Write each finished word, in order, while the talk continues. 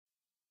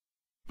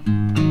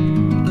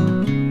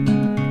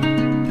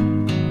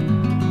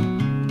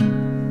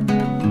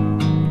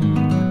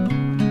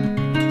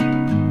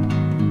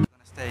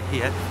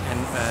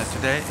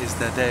today is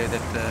the day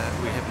that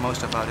we have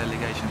most of our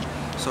delegation.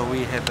 So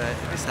we have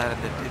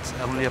decided that it's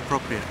only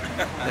appropriate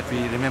that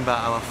we remember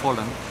our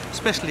fallen,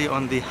 especially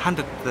on the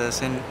 100th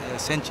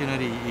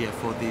centenary year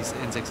for these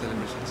Anzac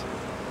celebrations.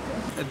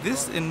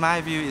 This, in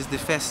my view, is the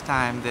first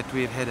time that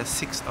we've had a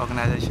 6th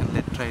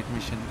organization-led trade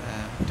mission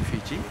to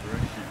Fiji,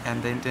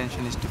 and the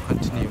intention is to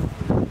continue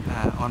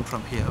on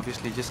from here.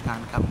 Obviously, just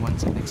can't come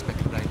once and expect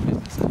to write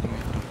business. I think we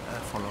have to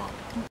follow up.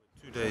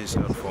 2 days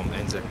out from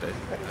Anzac Day,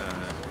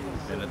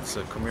 and it's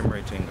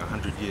commemorating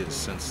 100 years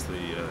since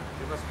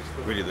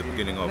really the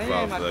beginning of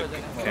the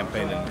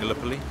campaign in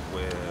Gallipoli,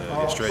 where the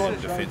Australian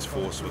Defence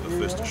Force were the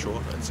first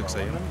ashore at 6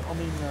 AM,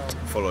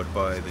 followed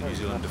by the New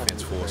Zealand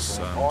Defence Force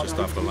just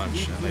after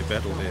lunch, and they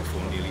battled there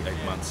for nearly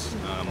 8 months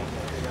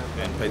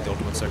and paid the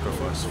ultimate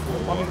sacrifice for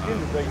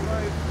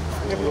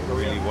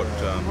really what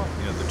the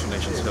two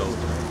nations held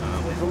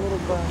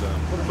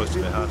close to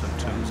their heart in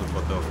terms of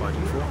what they were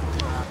fighting for.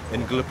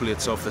 In Gallipoli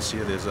itself this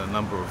year, there's a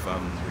number of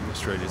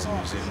Australians and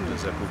New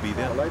Zealanders that will be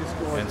there,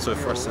 and so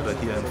for us that are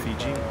here in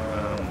Fiji,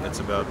 it's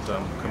about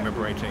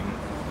commemorating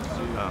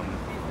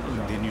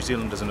the New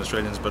Zealanders and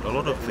Australians, but a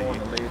lot of the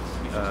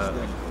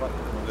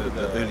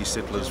early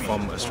settlers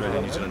from Australia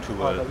and New Zealand who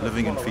were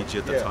living in Fiji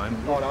at the time,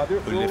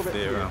 who left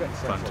their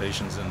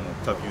plantations in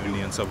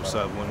Tapiuni and Sabu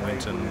and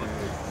went and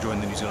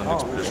joined the New Zealand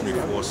Expeditionary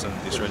Force and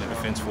the Australian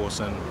Defence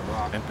Force and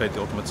paid the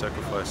ultimate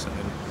sacrifice. And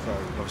then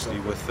obviously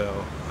with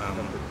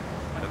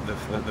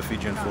the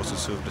Fijian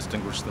forces who have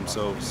distinguished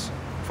themselves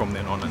from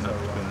then on and up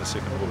in the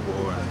Second World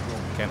War and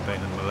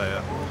campaign in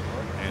Malaya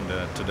and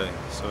today.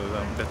 So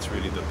that's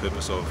really the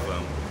purpose of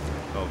a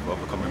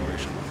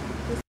commemoration.